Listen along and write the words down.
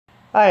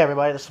Hi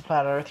everybody, this is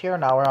Planet Earth here.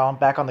 Now we're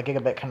back on the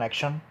gigabit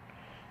connection.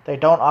 They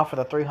don't offer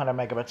the 300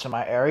 megabits in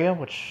my area,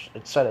 which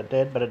it said it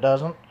did, but it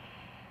doesn't.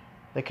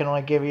 They can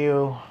only give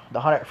you the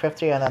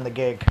 150 and then the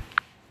gig.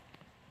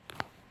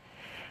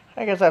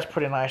 I guess that's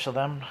pretty nice of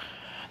them.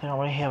 They don't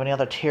really have any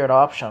other tiered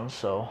options,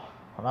 so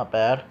not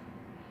bad.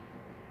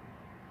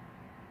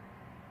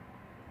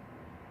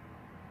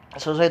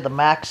 So say the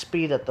max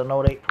speed that the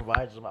Note 8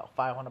 provides is about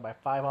 500 by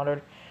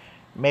 500.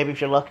 Maybe if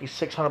you're lucky,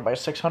 600 by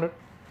 600.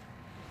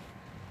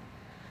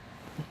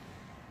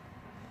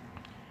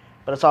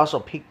 But it's also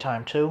peak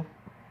time too.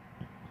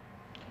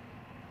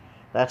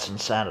 That's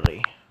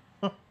insanity.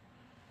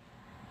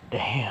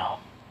 Damn.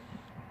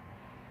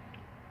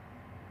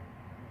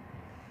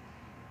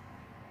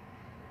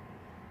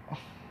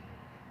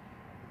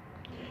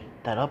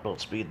 That upload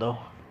speed though.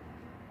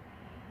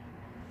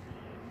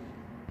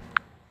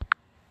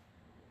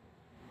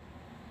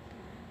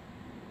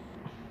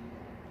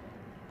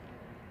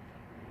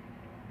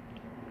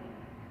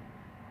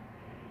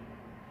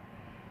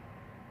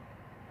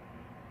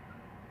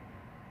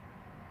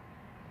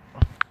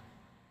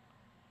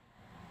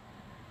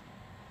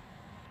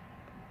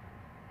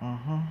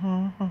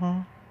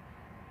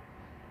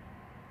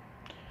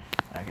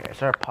 Okay, is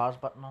there a pause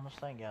button on this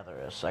thing? Yeah, there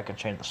is. So I can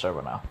change the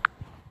server now.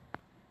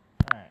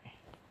 Alright.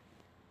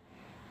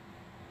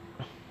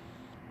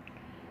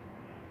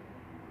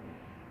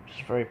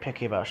 Just very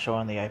picky about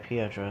showing the IP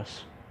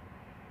address.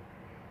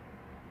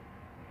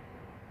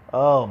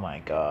 Oh my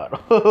god.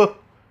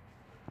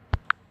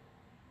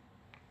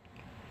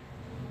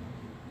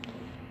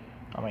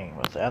 I mean,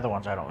 with the other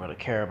ones I don't really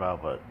care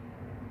about, but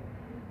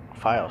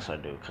files I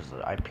do, because the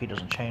IP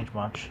doesn't change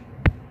much.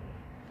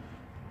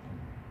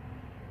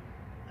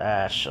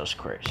 That's just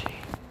crazy.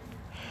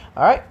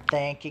 Alright,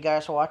 thank you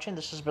guys for watching.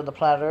 This has been the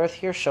Planet Earth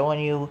here, showing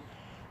you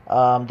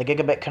the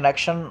gigabit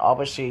connection.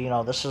 Obviously, you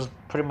know, this is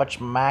pretty much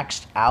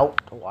maxed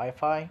out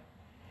Wi-Fi.